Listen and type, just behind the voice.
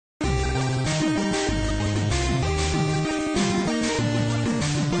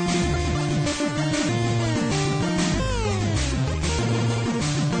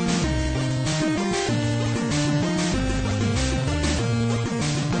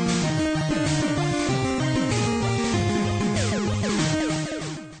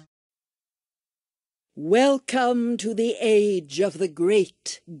Welcome to the age of the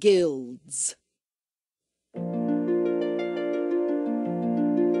great guilds.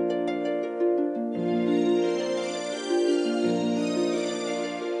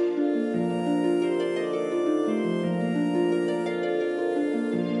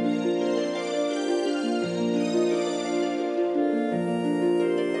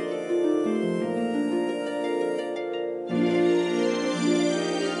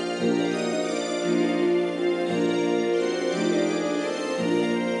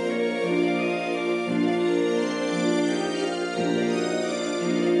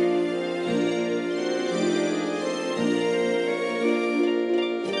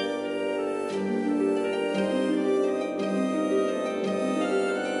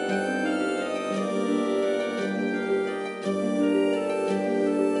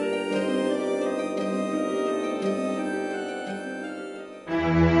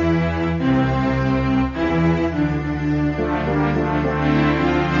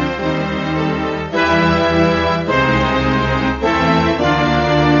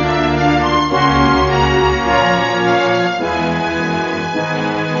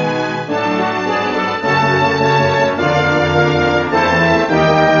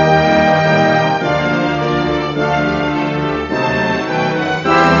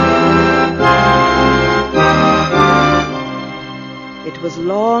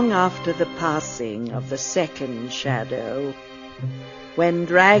 Long after the passing of the second shadow, when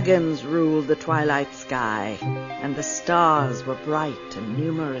dragons ruled the twilight sky and the stars were bright and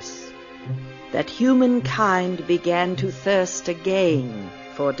numerous, that humankind began to thirst again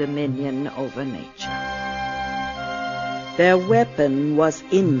for dominion over nature. Their weapon was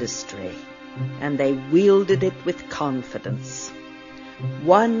industry, and they wielded it with confidence.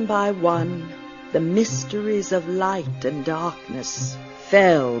 One by one, the mysteries of light and darkness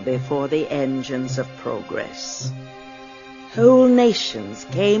fell before the engines of progress. Whole nations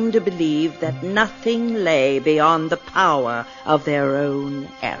came to believe that nothing lay beyond the power of their own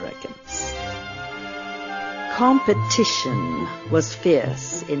arrogance. Competition was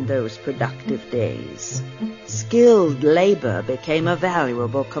fierce in those productive days. Skilled labor became a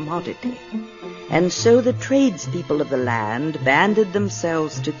valuable commodity, and so the tradespeople of the land banded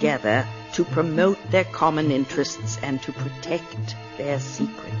themselves together to promote their common interests and to protect their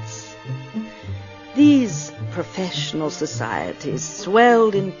secrets. These professional societies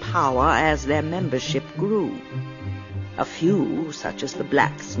swelled in power as their membership grew. A few, such as the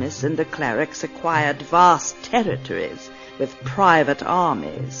Blacksmiths and the Clerics, acquired vast territories with private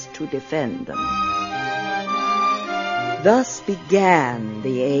armies to defend them. Thus began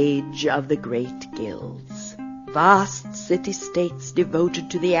the age of the great guilds. Vast city-states devoted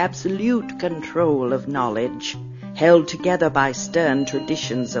to the absolute control of knowledge, held together by stern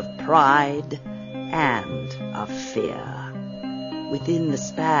traditions of pride and of fear. Within the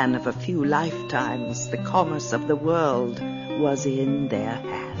span of a few lifetimes, the commerce of the world was in their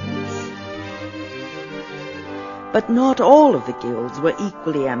hands. But not all of the guilds were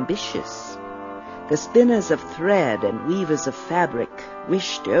equally ambitious. The spinners of thread and weavers of fabric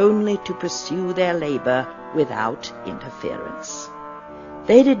wished only to pursue their labor without interference.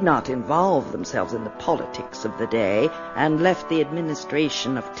 They did not involve themselves in the politics of the day and left the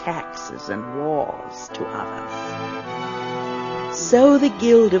administration of taxes and wars to others. So the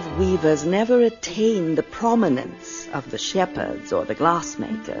Guild of Weavers never attained the prominence of the shepherds or the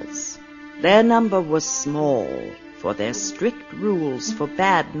glassmakers. Their number was small, for their strict rules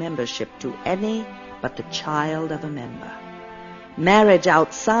forbade membership to any but the child of a member. Marriage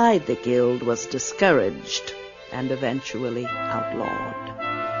outside the guild was discouraged and eventually outlawed.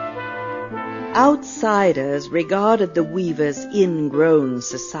 Outsiders regarded the weavers' ingrown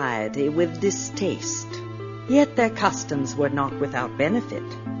society with distaste, yet their customs were not without benefit.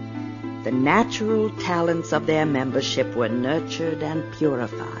 The natural talents of their membership were nurtured and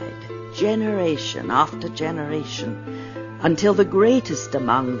purified, generation after generation, until the greatest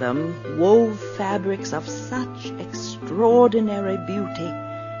among them wove fabrics of such extraordinary beauty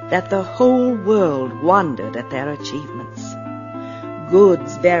that the whole world wondered at their achievements.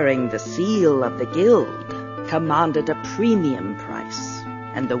 Goods bearing the seal of the guild commanded a premium price,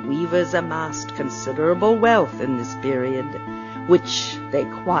 and the weavers amassed considerable wealth in this period, which they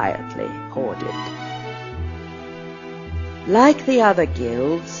quietly hoarded. Like the other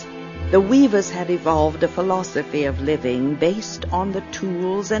guilds, the weavers had evolved a philosophy of living based on the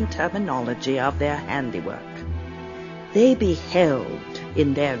tools and terminology of their handiwork. They beheld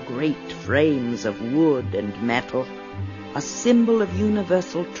in their great frames of wood and metal a symbol of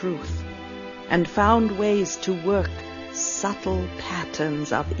universal truth, and found ways to work subtle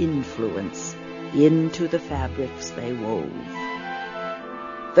patterns of influence Into the fabrics they wove.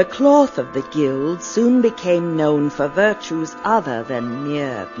 The cloth of the guild soon became known for virtues other than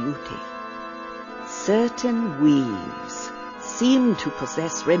mere beauty. Certain weaves seemed to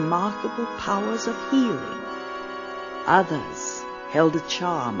possess remarkable powers of healing. Others held a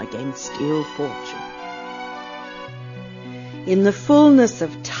charm against ill fortune. In the fullness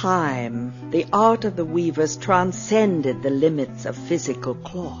of time, the art of the weavers transcended the limits of physical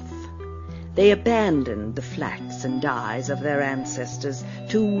cloth. They abandoned the flax and dyes of their ancestors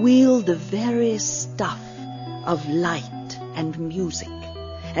to wield the very stuff of light and music,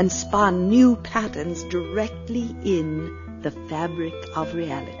 and spun new patterns directly in the fabric of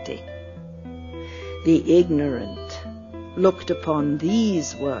reality. The ignorant looked upon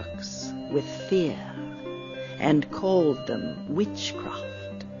these works with fear and called them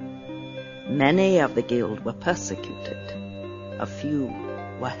witchcraft. Many of the guild were persecuted. A few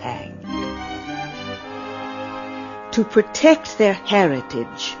were hanged. To protect their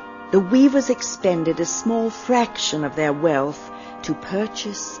heritage, the weavers expended a small fraction of their wealth to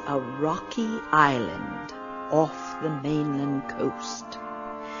purchase a rocky island off the mainland coast.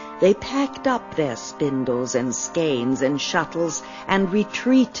 They packed up their spindles and skeins and shuttles and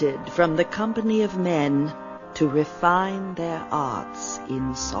retreated from the company of men to refine their arts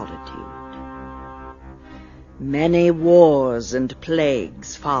in solitude. Many wars and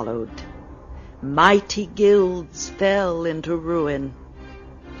plagues followed. Mighty guilds fell into ruin.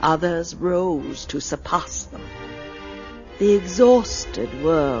 Others rose to surpass them. The exhausted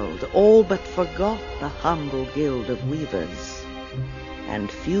world all but forgot the humble guild of weavers,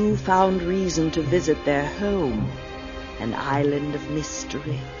 and few found reason to visit their home, an island of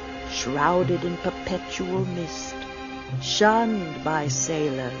mystery, shrouded in perpetual mist, shunned by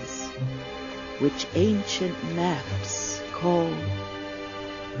sailors, which ancient maps call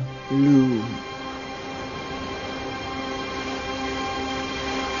Loom.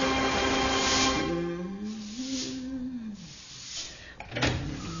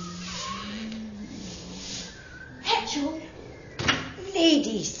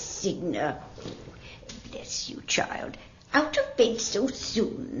 Lady Signa, bless you, child. Out of bed so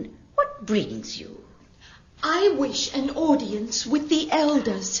soon? What brings you? I wish an audience with the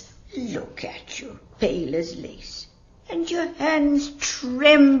elders. Look at you, pale as lace, and your hands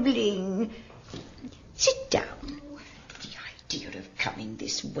trembling. Sit down. The idea of coming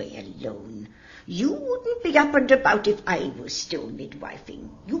this way alone. You wouldn't be up and about if I was still midwifing.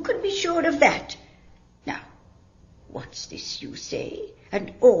 You can be sure of that. Now, what's this you say?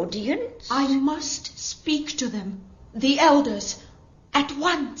 An audience? I must speak to them, the elders, at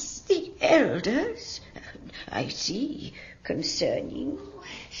once. The elders? I see. Concerning?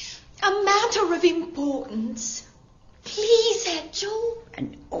 A matter of importance. Please, Hedgel.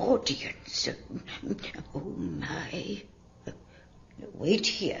 An audience? Oh, my. Wait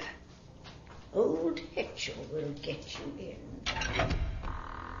here. Old Hedgel will get you in.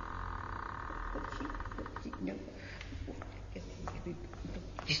 No.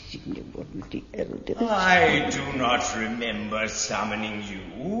 I do not remember summoning you,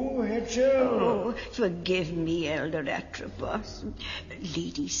 Hedgel. Oh, forgive me, Elder Atropos.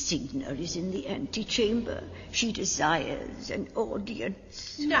 Lady Signa is in the antechamber. She desires an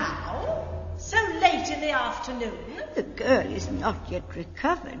audience. Now? So late in the afternoon? The girl is not yet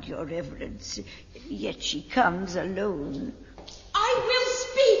recovered, Your Reverence, yet she comes alone. I will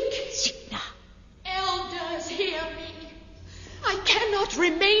speak. Signa. Elders, hear me. I cannot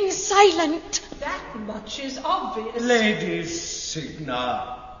remain silent. That much is obvious. Lady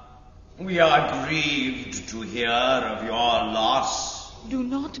Signa, we are grieved to hear of your loss. Do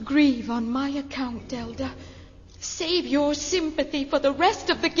not grieve on my account, Elder. Save your sympathy for the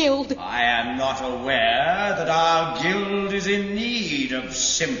rest of the guild. I am not aware that our guild is in need of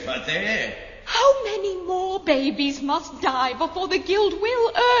sympathy. How many more babies must die before the guild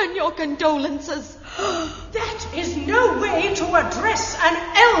will earn your condolences? That is no way to address an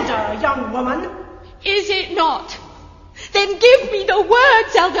elder, young woman. Is it not? Then give me the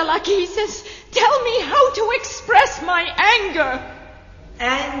words, Elder Lachesis. Tell me how to express my anger.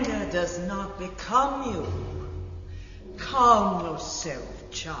 Anger does not become you. Calm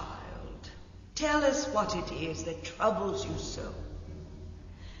yourself, child. Tell us what it is that troubles you so.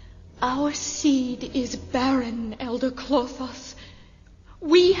 Our seed is barren, Elder Clothos.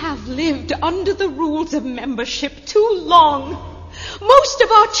 We have lived under the rules of membership too long. Most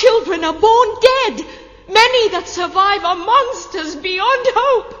of our children are born dead. Many that survive are monsters beyond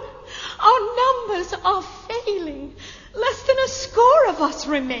hope. Our numbers are failing. Less than a score of us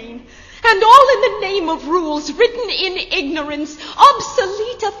remain, and all in the name of rules written in ignorance,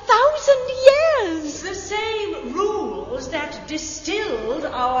 obsolete 1,000 years. The same rules that distilled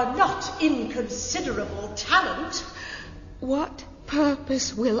our not inconsiderable talent. What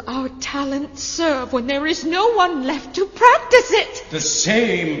purpose will our talent serve when there is no one left to practice it? The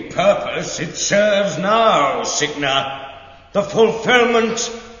same purpose it serves now, Signa. The fulfillment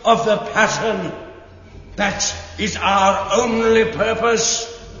of the pattern. That is our only purpose.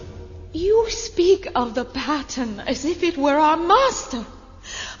 You speak of the pattern as if it were our master.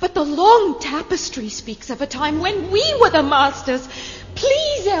 But the long tapestry speaks of a time when we were the masters.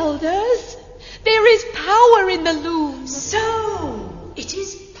 Please, elders, there is power in the loom. So, it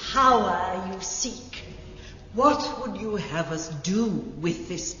is power you seek. What would you have us do with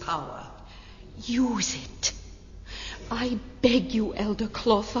this power? Use it. I beg you, Elder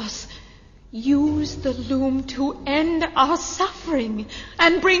Clothos, use the loom to end our suffering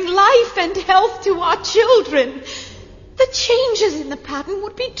and bring life and health to our children. The changes in the pattern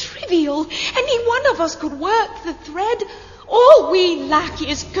would be trivial. Any one of us could work the thread. All we lack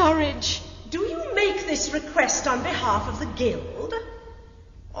is courage. Do you make this request on behalf of the guild,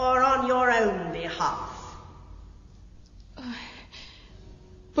 or on your own behalf?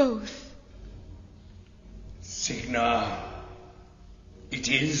 Both. Signa, it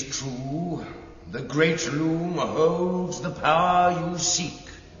is true. The great loom holds the power you seek.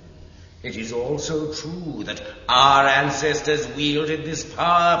 It is also true that our ancestors wielded this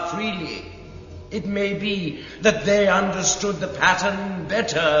power freely. It may be that they understood the pattern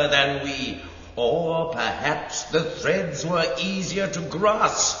better than we, or perhaps the threads were easier to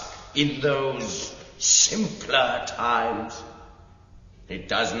grasp in those simpler times. It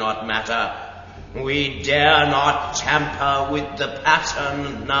does not matter. We dare not tamper with the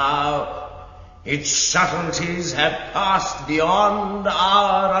pattern now. Its subtleties have passed beyond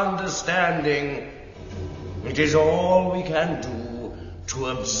our understanding. It is all we can do to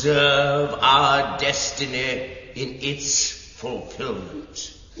observe our destiny in its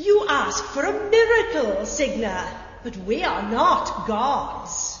fulfillment. You ask for a miracle, Signa, but we are not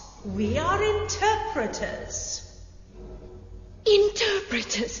gods. We are interpreters.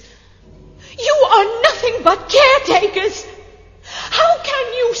 Interpreters? You are nothing but caretakers. How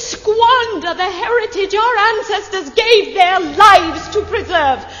can you squander the heritage our ancestors gave their lives to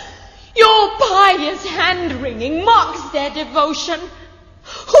preserve? Your pious hand-wringing mocks their devotion.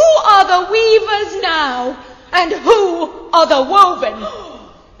 Who are the weavers now, and who are the woven?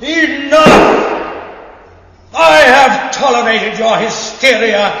 Enough! I have tolerated your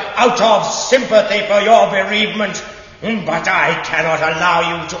hysteria out of sympathy for your bereavement, but I cannot allow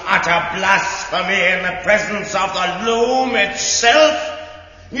you to utter blasphemy in the presence of the loom itself.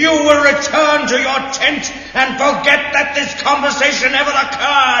 You will return to your tent and forget that this conversation ever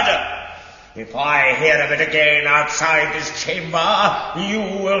occurred. If I hear of it again outside this chamber,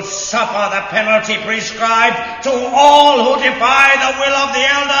 you will suffer the penalty prescribed to all who defy the will of the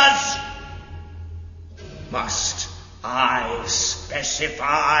elders. Must I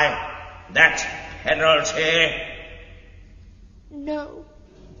specify that penalty? No,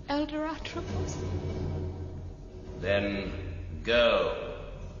 Elder Atropos. Then go.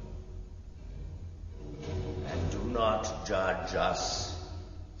 And do not judge us,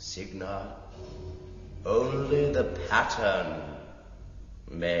 Signa. Only the pattern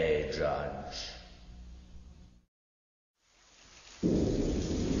may judge.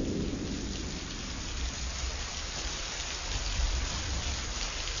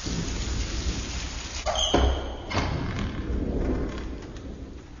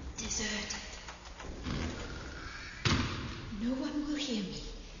 Deserted. No one will hear me.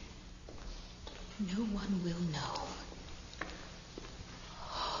 No one will know.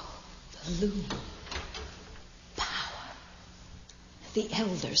 The loom. Power. The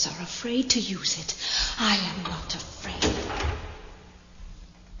elders are afraid to use it. I am not afraid.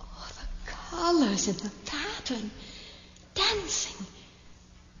 Oh, the colors in the pattern. Dancing.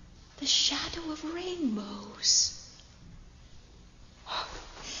 The shadow of rainbows.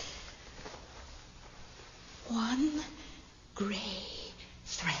 One grey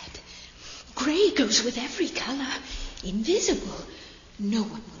thread. Grey goes with every colour. Invisible. No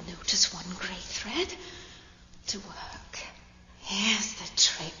one will notice one grey thread. To work. Here's the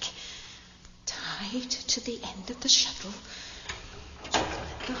trick. Tied to the end of the shuttle.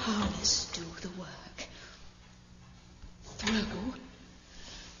 Let the harness do the work. Throw.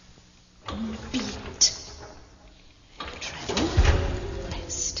 Beat. Treble.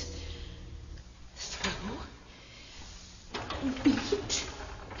 Rest. Throw. Beat.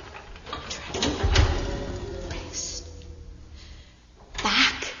 Treble. Rest.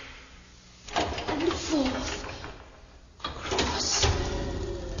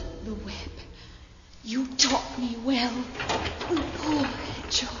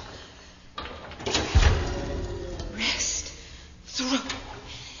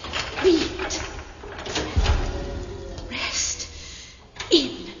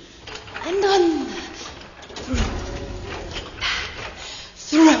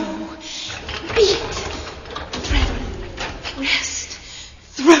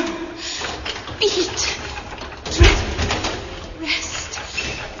 Eat. Rest.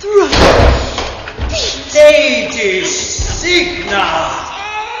 Thrust. Eat. Lady Signa!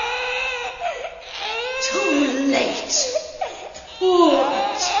 Too late. Poor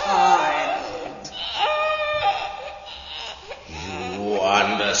child. You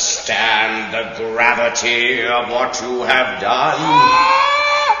understand the gravity of what you have done?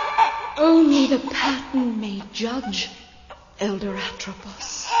 Only the pattern may judge, Elder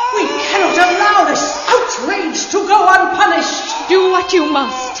Atropos. We cannot allow this outrage to go unpunished. Do what you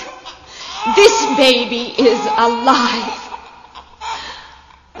must. This baby is alive.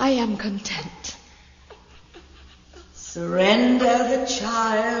 I am content. Surrender the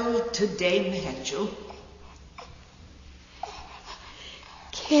child to Dame Hetchel.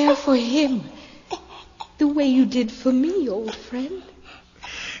 Care for him the way you did for me, old friend.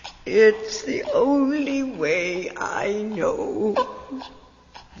 It's the only way I know.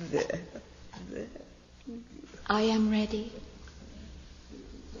 There. I am ready.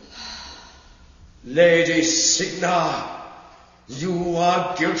 Lady Signa, you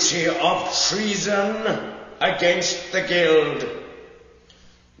are guilty of treason against the guild.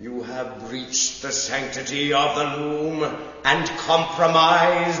 You have breached the sanctity of the loom and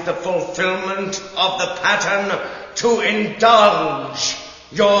compromised the fulfillment of the pattern to indulge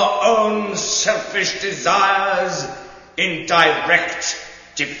your own selfish desires in direct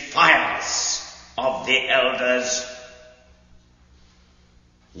defiance of the elders.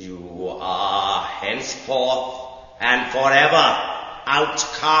 You are henceforth and forever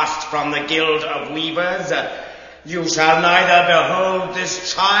outcast from the guild of weavers. You shall neither behold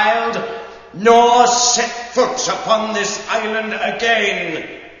this child nor set foot upon this island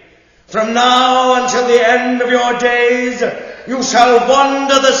again. From now until the end of your days, you shall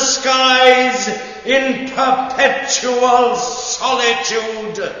wander the skies in perpetual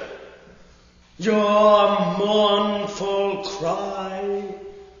solitude. Your mournful cry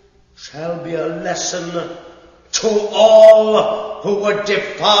shall be a lesson to all who would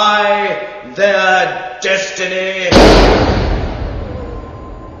defy their destiny.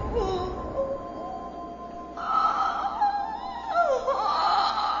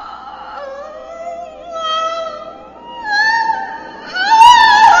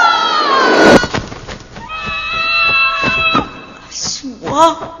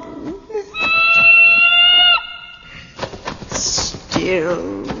 Swan.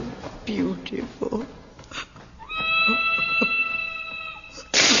 Still beautiful.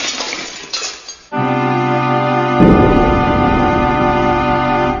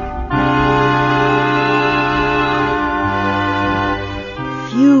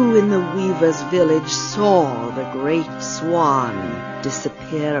 Few in the weaver's village saw the great swan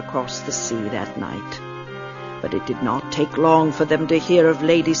disappear across the sea that night. But it did not take long for them to hear of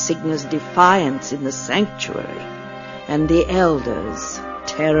Lady Signa's defiance in the sanctuary and the elders'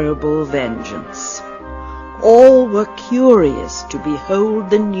 terrible vengeance. All were curious to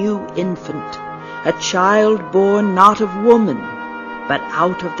behold the new infant, a child born not of woman, but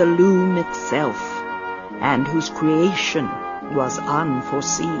out of the loom itself, and whose creation was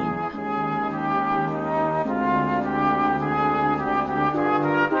unforeseen.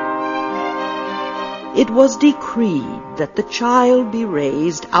 It was decreed that the child be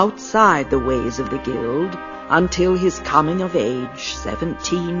raised outside the ways of the guild until his coming of age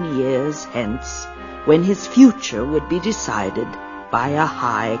 17 years hence, when his future would be decided by a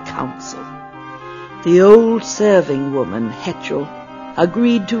high council. The old serving woman, Hetchel,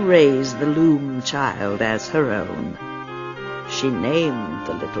 agreed to raise the loom child as her own. She named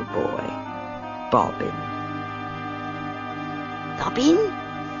the little boy Bobbin. Bobbin?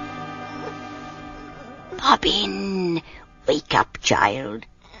 Bobbin, wake up, child.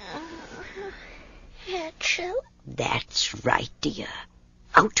 Hetchel? That's right, dear.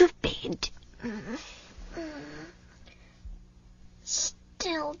 Out of bed.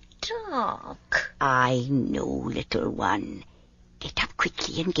 Still dark. I know, little one. Get up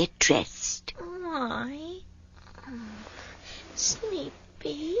quickly and get dressed. Why?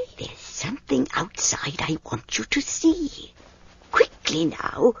 Sleepy? There's something outside I want you to see. Quickly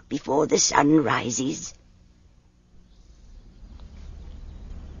now, before the sun rises.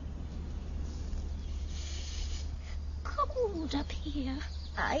 Cold up here.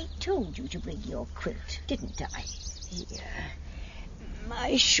 I told you to bring your quilt, didn't I? Here.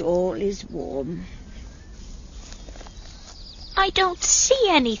 My shawl is warm. I don't see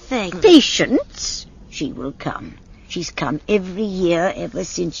anything. Patience. She will come. She's come every year ever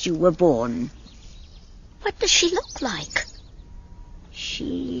since you were born. What does she look like?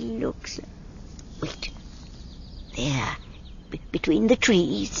 She looks... Wait. There. Between the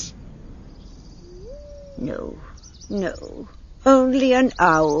trees. No, no, only an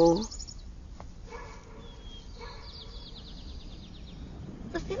owl.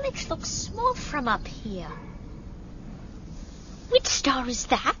 The village looks small from up here. Which star is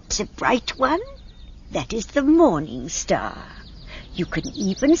that? The bright one? That is the morning star. You can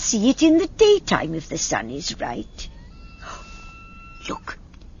even see it in the daytime if the sun is right. Look,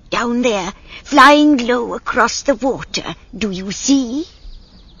 down there, flying low across the water. Do you see?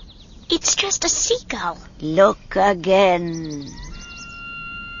 It's just a seagull. Look again.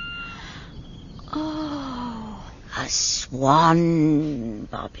 Oh. A swan,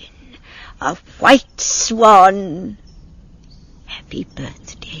 Bobbin. A white swan. Happy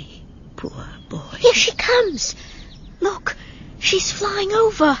birthday, poor boy. Here she comes. Look, she's flying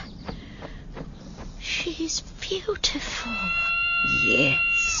over. She's beautiful.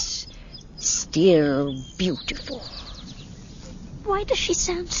 Yes, still beautiful. Why does she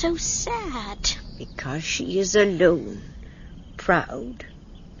sound so sad? Because she is alone, proud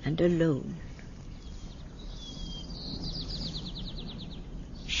and alone.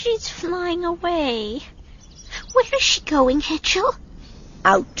 She's flying away. Where is she going, Hetchel?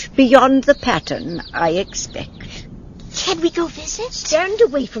 Out beyond the pattern, I expect. Can we go visit? Stand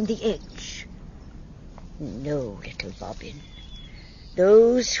away from the edge. No, little Bobbin.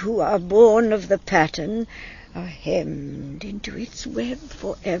 Those who are born of the pattern are hemmed into its web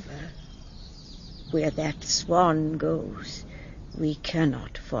forever. Where that swan goes, we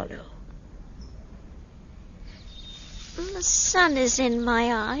cannot follow. The sun is in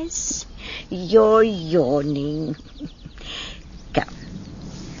my eyes. You're yawning. Come,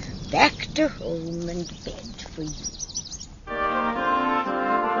 back to home and bed for you.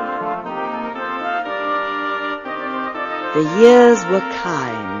 The years were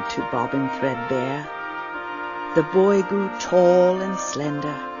kind to Bobbin Threadbare. The boy grew tall and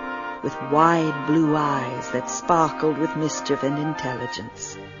slender, with wide blue eyes that sparkled with mischief and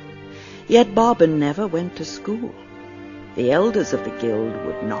intelligence. Yet Bobbin never went to school. The elders of the guild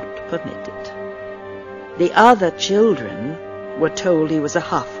would not permit it. The other children were told he was a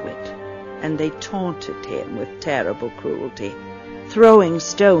half-wit, and they taunted him with terrible cruelty, throwing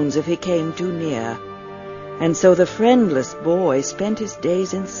stones if he came too near. And so the friendless boy spent his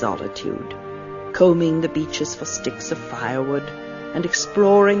days in solitude, combing the beaches for sticks of firewood and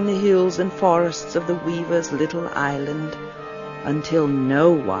exploring the hills and forests of the weaver's little island, until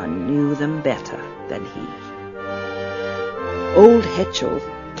no one knew them better than he. Old Hetchel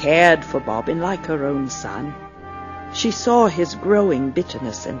cared for Bobbin like her own son. She saw his growing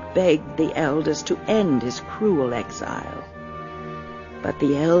bitterness and begged the elders to end his cruel exile. But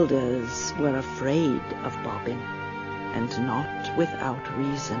the elders were afraid of Bobbin, and not without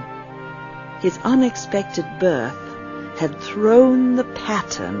reason. His unexpected birth had thrown the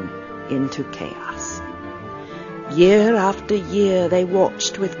pattern into chaos. Year after year they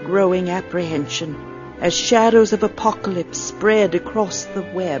watched with growing apprehension as shadows of apocalypse spread across the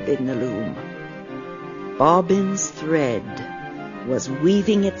web in the loom. Bobbin's thread was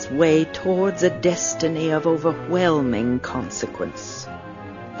weaving its way towards a destiny of overwhelming consequence.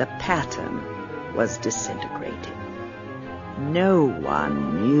 The pattern was disintegrating. No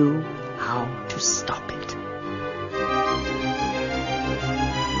one knew how to stop it.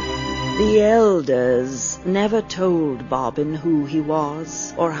 The elders never told Bobbin who he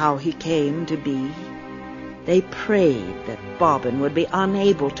was or how he came to be. They prayed that Bobbin would be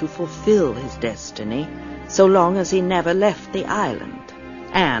unable to fulfill his destiny so long as he never left the island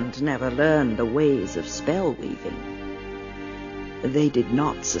and never learned the ways of spell weaving. They did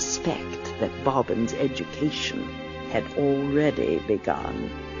not suspect that Bobbin's education had already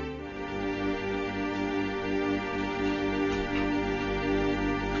begun.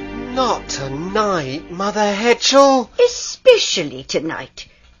 Not tonight, Mother Hetchel. Especially tonight.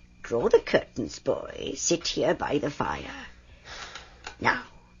 Draw the curtains, boy. Sit here by the fire. Now,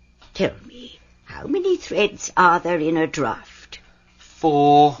 tell me, how many threads are there in a draft?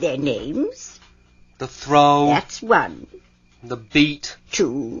 4. Their names? The throw. That's 1. The beat.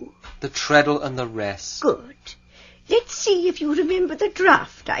 2. The treadle and the rest. Good. Let's see if you remember the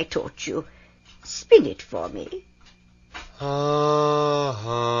draft I taught you. Spin it for me.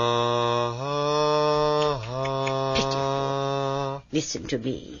 Pitiful. Listen to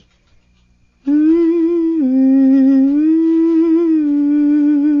me.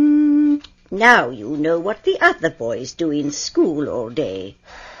 Now you know what the other boys do in school all day.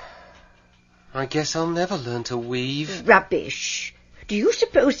 I guess I'll never learn to weave. Rubbish. Do you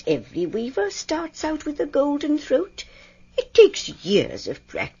suppose every weaver starts out with a golden throat? It takes years of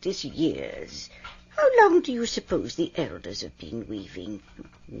practice, years. How long do you suppose the elders have been weaving?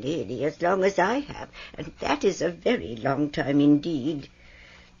 Nearly as long as I have, and that is a very long time indeed.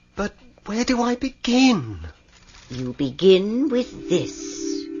 But where do I begin? You begin with this.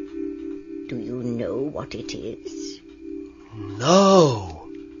 Do you know what it is? No.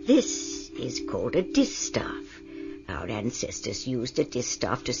 This is called a distaff. Our ancestors used a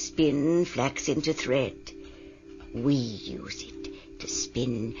distaff to spin flax into thread. We use it to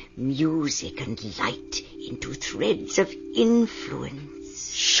spin music and light into threads of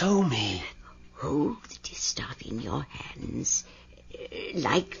influence. Show me. Hold the distaff in your hands,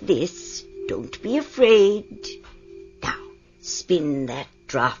 like this. Don't be afraid. Now, spin that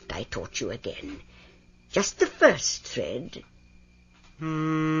draft I taught you again. Just the first thread.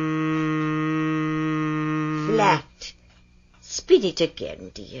 Flat. Spin it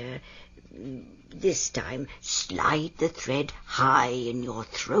again, dear. This time, slide the thread high in your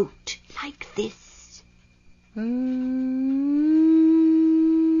throat, like this. Can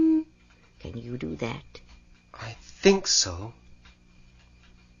you do that? I think so.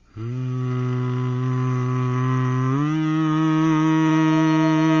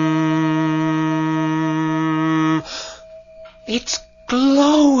 It's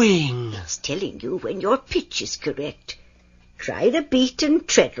glowing. It's telling you when your pitch is correct. Try the beat and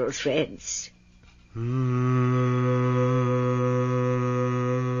treadle threads. You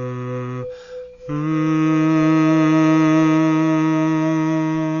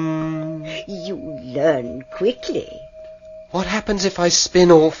learn quickly. What happens if I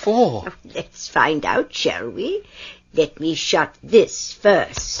spin all four? Oh, let's find out, shall we? Let me shut this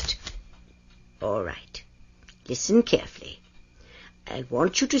first. All right. Listen carefully. I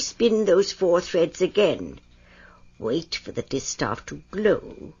want you to spin those 4 threads again. Wait for the distaff to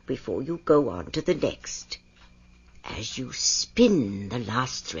glow before you go on to the next. As you spin the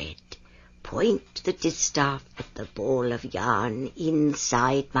last thread, point the distaff at the ball of yarn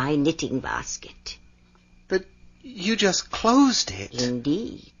inside my knitting basket. But you just closed it.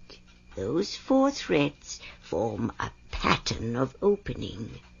 Indeed. Those 4 threads form a pattern of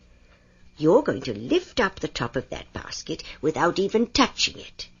opening. You're going to lift up the top of that basket without even touching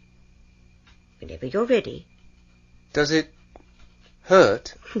it. Whenever you're ready. Does it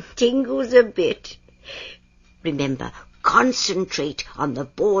hurt? Tingles a bit. Remember, concentrate on the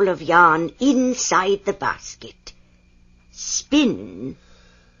ball of yarn inside the basket. Spin.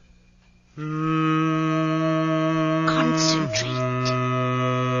 Concentrate.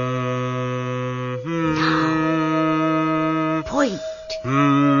 Now, point.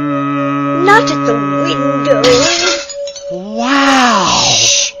 Not at the window. Wow!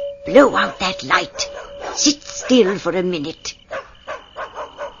 Shh! Blow out that light. Sit still for a minute.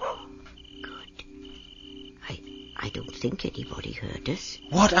 Good. I don't think anybody heard us.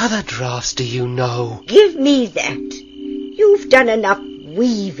 What other drafts do you know? Give me that. You've done enough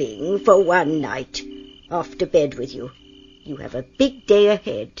weaving for one night. Off to bed with you. You have a big day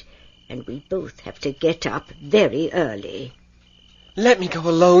ahead, and we both have to get up very early. Let me go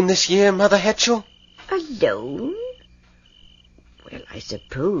alone this year, Mother Hetchel. Alone? Well, I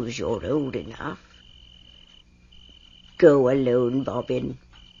suppose you're old enough. Go alone, Bobbin.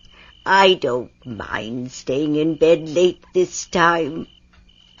 I don't mind staying in bed late this time.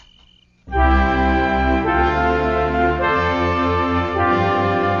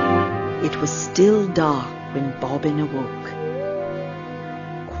 It was still dark when Bobbin awoke.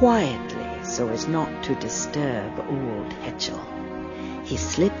 Quietly, so as not to disturb old Hetchel, he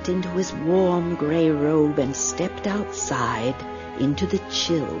slipped into his warm grey robe and stepped outside into the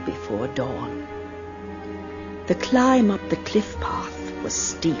chill before dawn. The climb up the cliff path was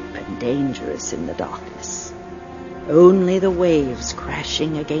steep and dangerous in the darkness. Only the waves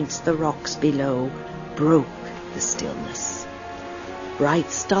crashing against the rocks below broke the stillness.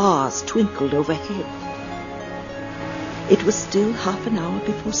 Bright stars twinkled overhead. It was still half an hour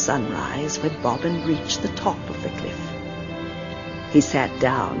before sunrise when Bobbin reached the top of the cliff. He sat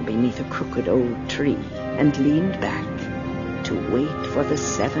down beneath a crooked old tree and leaned back to wait for the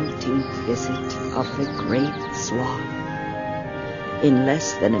 17th visit of the great swan. In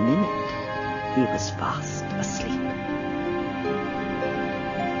less than a minute, he was fast asleep.